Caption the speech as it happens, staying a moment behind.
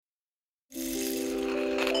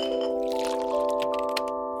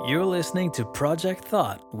You're listening to Project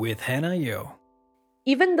Thought with Hannah Yo.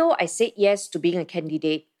 Even though I said yes to being a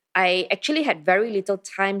candidate, I actually had very little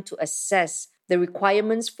time to assess the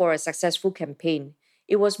requirements for a successful campaign.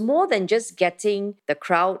 It was more than just getting the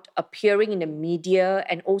crowd, appearing in the media,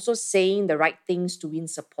 and also saying the right things to win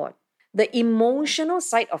support. The emotional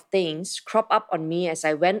side of things cropped up on me as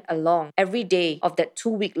I went along every day of that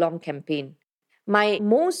 2-week-long campaign. My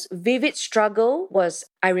most vivid struggle was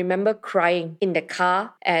I remember crying in the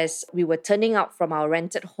car as we were turning out from our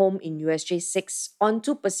rented home in USJ 6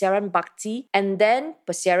 onto Persiaran Bakti and then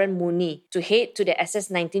Persiaran Muni to head to the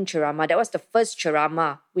SS19 Ceramah. That was the first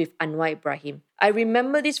Ceramah with Anwar Ibrahim. I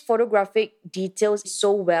remember these photographic details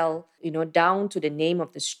so well, down to the name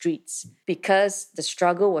of the streets because the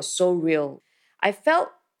struggle was so real. I felt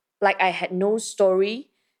like I had no story,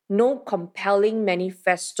 no compelling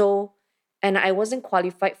manifesto, and I wasn't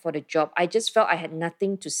qualified for the job. I just felt I had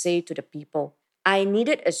nothing to say to the people. I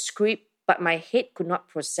needed a script, but my head could not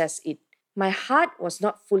process it. My heart was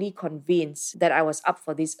not fully convinced that I was up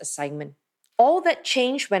for this assignment. All that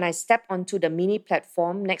changed when I stepped onto the mini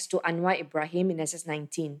platform next to Anwar Ibrahim in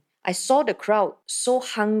SS19. I saw the crowd so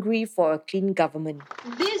hungry for a clean government.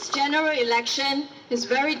 This general election is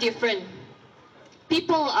very different.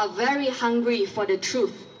 People are very hungry for the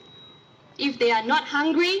truth. If they are not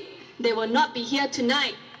hungry, they will not be here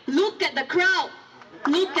tonight. Look at the crowd.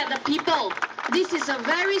 Look at the people. This is a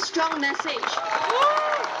very strong message.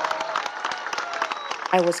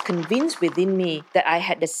 I was convinced within me that I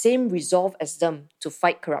had the same resolve as them to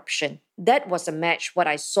fight corruption. That was a match what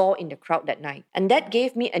I saw in the crowd that night. And that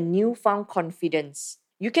gave me a newfound confidence.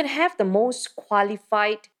 You can have the most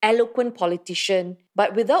qualified, eloquent politician,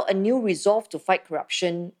 but without a new resolve to fight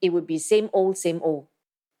corruption, it would be same old, same old.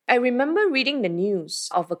 I remember reading the news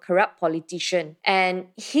of a corrupt politician and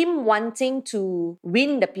him wanting to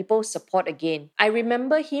win the people's support again. I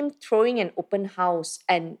remember him throwing an open house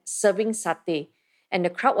and serving satay, and the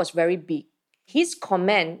crowd was very big. His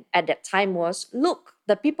comment at that time was, "Look,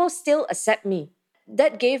 the people still accept me."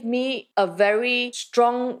 That gave me a very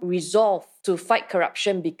strong resolve to fight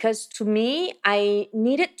corruption because to me, I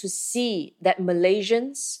needed to see that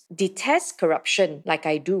Malaysians detest corruption like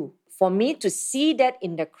I do. For me to see that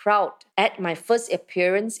in the crowd at my first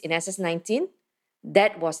appearance in SS19,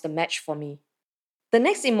 that was the match for me. The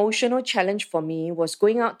next emotional challenge for me was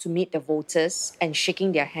going out to meet the voters and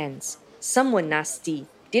shaking their hands. Some were nasty.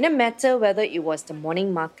 Didn't matter whether it was the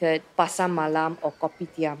morning market, pasar malam or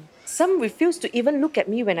kopitiam. Some refused to even look at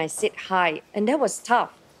me when I said hi, and that was tough.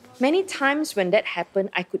 Many times when that happened,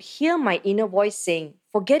 I could hear my inner voice saying,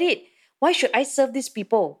 "Forget it. Why should I serve these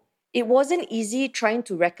people?" It wasn't easy trying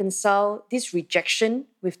to reconcile this rejection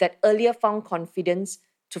with that earlier found confidence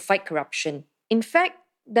to fight corruption. In fact,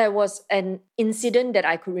 there was an incident that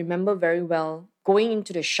I could remember very well, going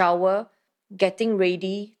into the shower, getting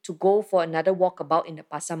ready to go for another walkabout in the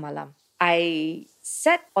Pasar Malam. I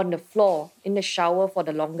sat on the floor in the shower for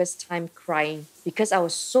the longest time crying because I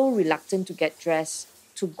was so reluctant to get dressed,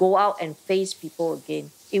 to go out and face people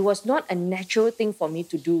again. It was not a natural thing for me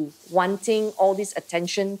to do, wanting all this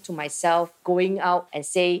attention to myself, going out and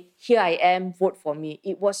say, "Here I am, vote for me."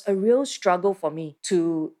 It was a real struggle for me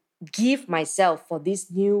to give myself for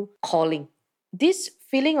this new calling. This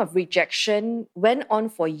feeling of rejection went on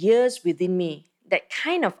for years within me, that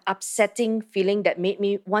kind of upsetting feeling that made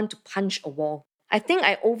me want to punch a wall. I think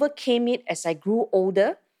I overcame it as I grew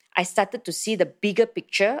older. I started to see the bigger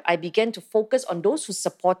picture. I began to focus on those who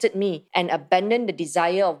supported me and abandon the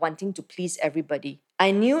desire of wanting to please everybody.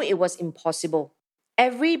 I knew it was impossible.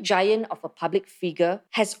 Every giant of a public figure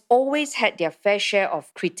has always had their fair share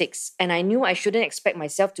of critics, and I knew I shouldn't expect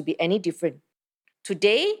myself to be any different.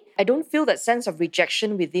 Today, I don't feel that sense of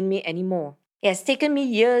rejection within me anymore. It has taken me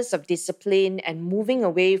years of discipline and moving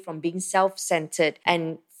away from being self-centered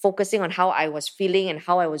and focusing on how I was feeling and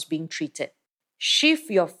how I was being treated. Shift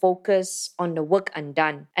your focus on the work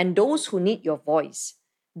undone and those who need your voice.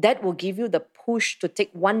 That will give you the push to take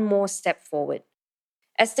one more step forward.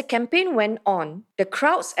 As the campaign went on, the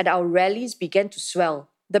crowds at our rallies began to swell.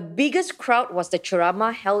 The biggest crowd was the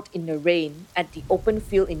ceramah held in the rain at the open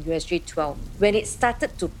field in USJ 12. When it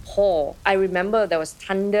started to pour, I remember there was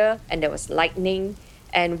thunder and there was lightning,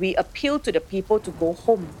 and we appealed to the people to go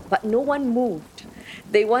home, but no one moved.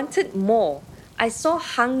 They wanted more. I saw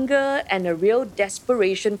hunger and a real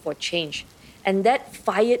desperation for change, and that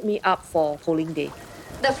fired me up for polling day.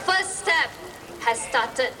 The first step has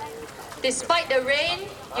started. Despite the rain,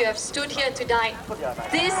 you have stood here tonight.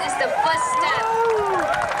 This is the first step.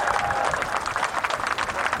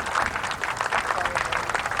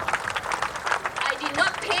 I did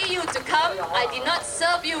not pay pay you to come. I did not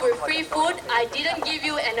serve you with free food. I didn't give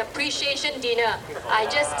you an appreciation dinner. I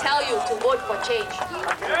just tell you to vote for change.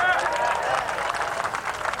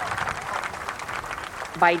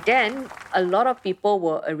 By then, a lot of people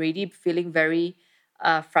were already feeling very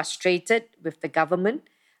frustrated with the government,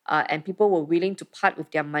 and people were willing to part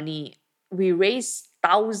with their money. We raised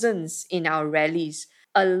thousands in our rallies.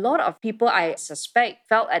 A lot of people, I suspect,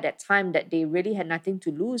 felt at that time that they really had nothing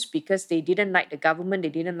to lose because they didn't like the government, they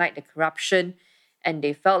didn't like the corruption, and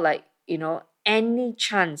they felt like, any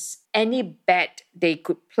chance, any bet they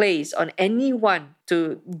could place on anyone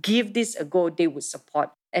to give this a go, they would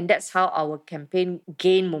support. And that's how our campaign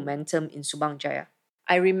gained momentum in Subang Jaya.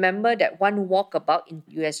 I remember that one walkabout in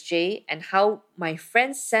USJ and how my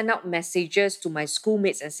friends sent out messages to my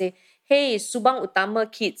schoolmates and say, hey, Subang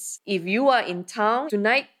Utama kids, if you are in town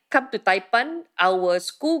tonight, come to Taipan. Our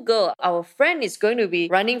schoolgirl, our friend is going to be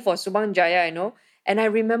running for Subang Jaya, And I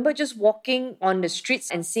remember just walking on the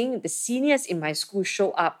streets and seeing the seniors in my school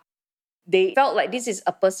show up. They felt like this is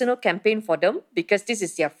a personal campaign for them because this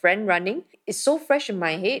is their friend running. It's so fresh in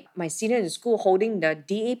my head. My senior in school holding the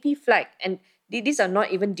DAP flag, and these are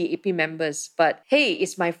not even DAP members, but hey,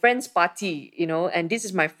 it's my friend's party, and this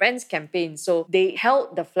is my friend's campaign. So they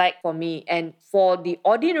held the flag for me. And for the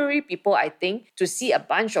ordinary people, I think, to see a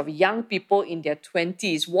bunch of young people in their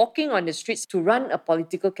 20s walking on the streets to run a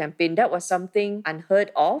political campaign, that was something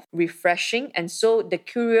unheard of, refreshing. And so the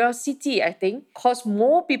curiosity, I think, caused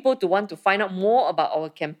more people to want to find out more about our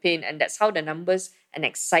campaign. And that's how the numbers and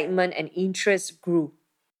excitement and interest grew.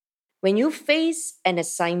 When you face an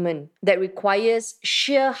assignment that requires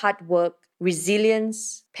sheer hard work,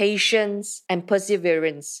 resilience, patience, and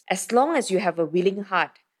perseverance, as long as you have a willing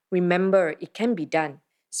heart, remember it can be done.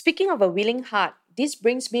 Speaking of a willing heart, this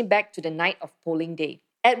brings me back to the night of polling day.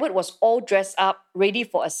 Edward was all dressed up, ready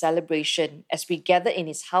for a celebration as we gathered in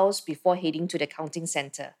his house before heading to the counting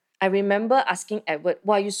center. I remember asking Edward,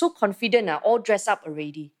 why are you so confident, all dressed up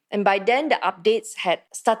already? And by then, the updates had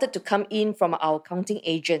started to come in from our counting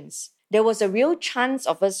agents. There was a real chance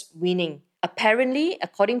of us winning. Apparently,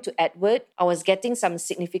 according to Edward, I was getting some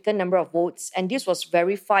significant number of votes, and this was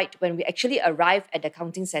verified when we actually arrived at the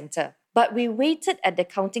counting center. But we waited at the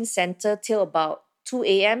counting center till about 2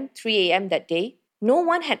 a.m., 3 a.m. that day. No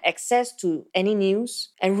one had access to any news,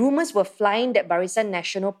 and rumors were flying that Barisan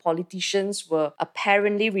Nasional politicians were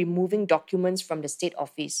apparently removing documents from the state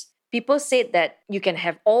office. People said that you can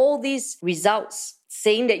have all these results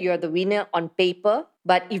saying that you're the winner on paper,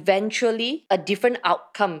 but eventually a different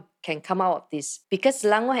outcome can come out of this because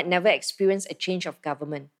Selangor had never experienced a change of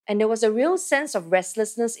government. And there was a real sense of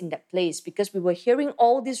restlessness in that place because we were hearing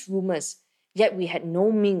all these rumors, yet we had no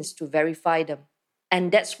means to verify them. And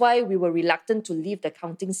that's why we were reluctant to leave the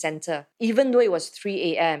counting center, even though it was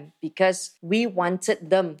 3 a.m., because we wanted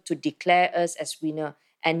them to declare us as winner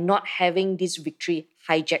and not having this victory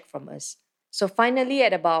hijacked from us. So finally,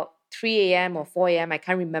 at about 3 a.m. or 4 a.m., I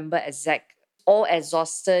can't remember exact, all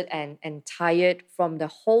exhausted and tired from the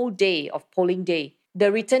whole day of polling day,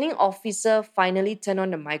 the returning officer finally turned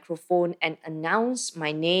on the microphone and announced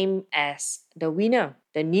my name as the winner,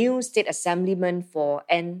 the new state assemblyman for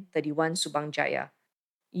N31 Subang Jaya.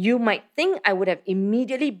 You might think I would have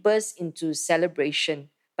immediately burst into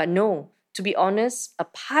celebration, but no, to be honest, a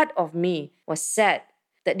part of me was sad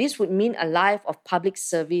that this would mean a life of public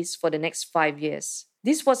service for the next 5 years.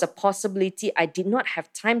 This was a possibility I did not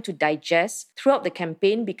have time to digest throughout the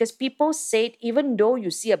campaign because people said even though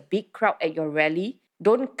you see a big crowd at your rally,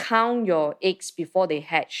 don't count your eggs before they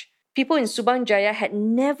hatch. People in Subang Jaya had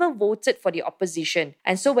never voted for the opposition,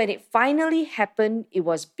 and so when it finally happened, it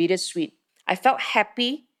was bittersweet. I felt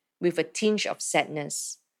happy with a tinge of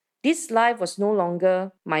sadness. This life was no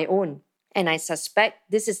longer my own. And I suspect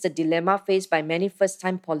this is the dilemma faced by many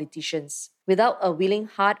first-time politicians. Without a willing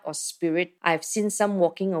heart or spirit, I have seen some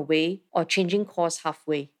walking away or changing course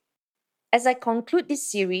halfway. As I conclude this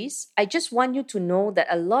series, I just want you to know that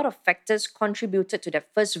a lot of factors contributed to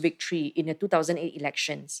that first victory in the 2008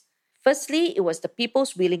 elections. Firstly, it was the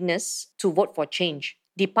people's willingness to vote for change,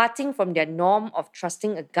 departing from their norm of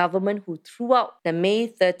trusting a government who threw out the May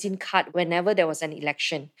 13 card whenever there was an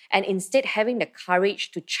election, and instead having the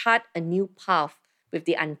courage to chart a new path with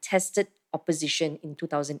the untested opposition in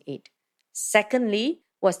 2008. Secondly,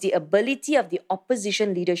 was the ability of the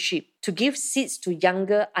opposition leadership to give seats to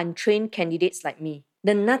younger, untrained candidates like me.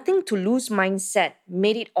 The nothing-to-lose mindset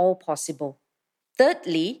made it all possible.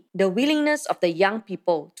 Thirdly, the willingness of the young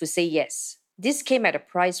people to say yes. This came at a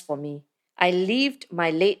price for me. I lived my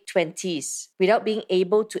late 20s without being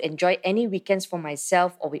able to enjoy any weekends for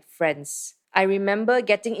myself or with friends. I remember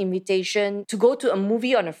getting invitation to go to a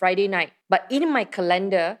movie on a Friday night. But in my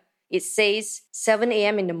calendar, it says 7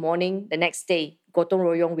 a.m. in the morning the next day, gotong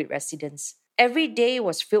royong with residents. Every day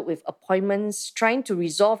was filled with appointments, trying to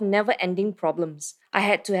resolve never-ending problems. I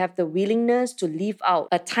had to have the willingness to leave out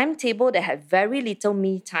a timetable that had very little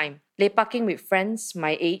me time, lepaking with friends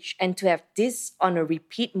my age, and to have this on a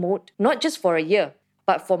repeat mode, not just for a year,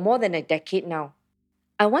 but for more than a decade now.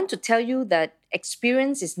 I want to tell you that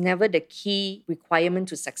experience is never the key requirement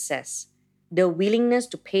to success. The willingness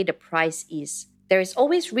to pay the price is. There is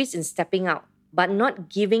always risk in stepping out, but not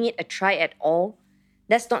giving it a try at all,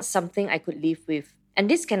 that's not something I could live with. And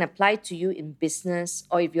this can apply to you in business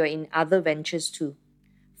or if you're in other ventures too.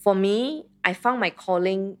 For me, I found my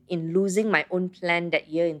calling in losing my own plan that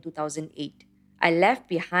year in 2008. I left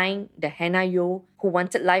behind the Hannah Yeoh who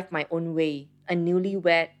wanted life my own way, a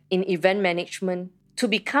newlywed in event management, to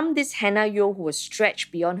become this Hannah Yeoh who was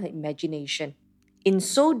stretched beyond her imagination. In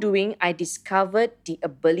so doing, I discovered the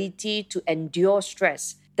ability to endure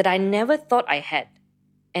stress that I never thought I had.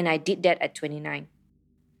 And I did that at 29.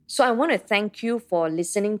 So I want to thank you for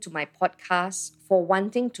listening to my podcast, for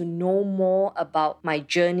wanting to know more about my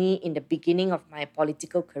journey in the beginning of my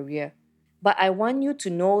political career. But I want you to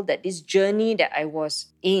know that this journey that I was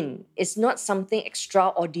in is not something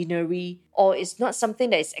extraordinary or it's not something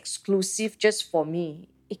that is exclusive just for me.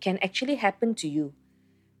 It can actually happen to you.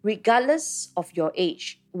 Regardless of your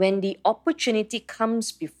age, when the opportunity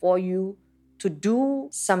comes before you to do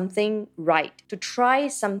something right, to try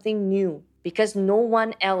something new, because no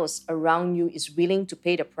one else around you is willing to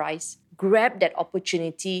pay the price, grab that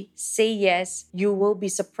opportunity, say yes, you will be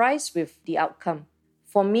surprised with the outcome.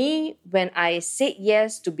 For me, when I said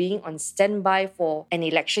yes to being on standby for an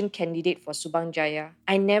election candidate for Subang Jaya,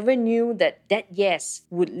 I never knew that yes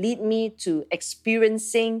would lead me to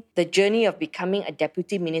experiencing the journey of becoming a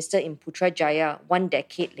deputy minister in Putrajaya 1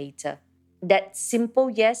 decade later. That simple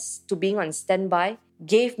yes to being on standby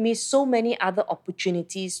gave me so many other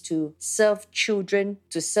opportunities to serve children,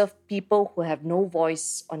 to serve people who have no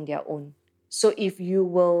voice on their own. So if you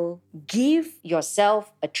will give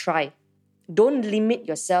yourself a try, don't limit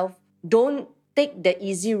yourself, don't take the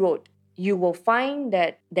easy road, you will find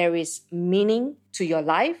that there is meaning to your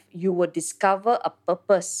life. You will discover a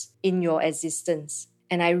purpose in your existence.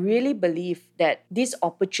 And I really believe that this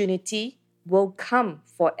opportunity will come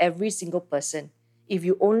for every single person if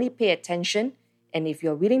you only pay attention and if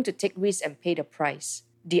you're willing to take risks and pay the price.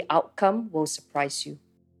 The outcome will surprise you.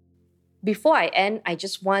 Before I end, I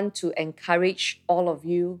just want to encourage all of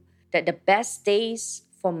you that the best days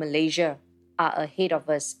for Malaysia are ahead of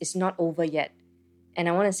us. It's not over yet. And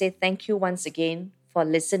I want to say thank you once again for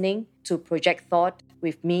listening to Project Thought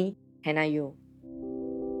with me, Hannah Yeoh.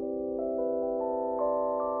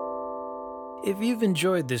 If you've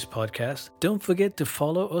enjoyed this podcast, don't forget to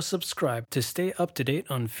follow or subscribe to stay up to date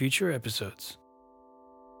on future episodes.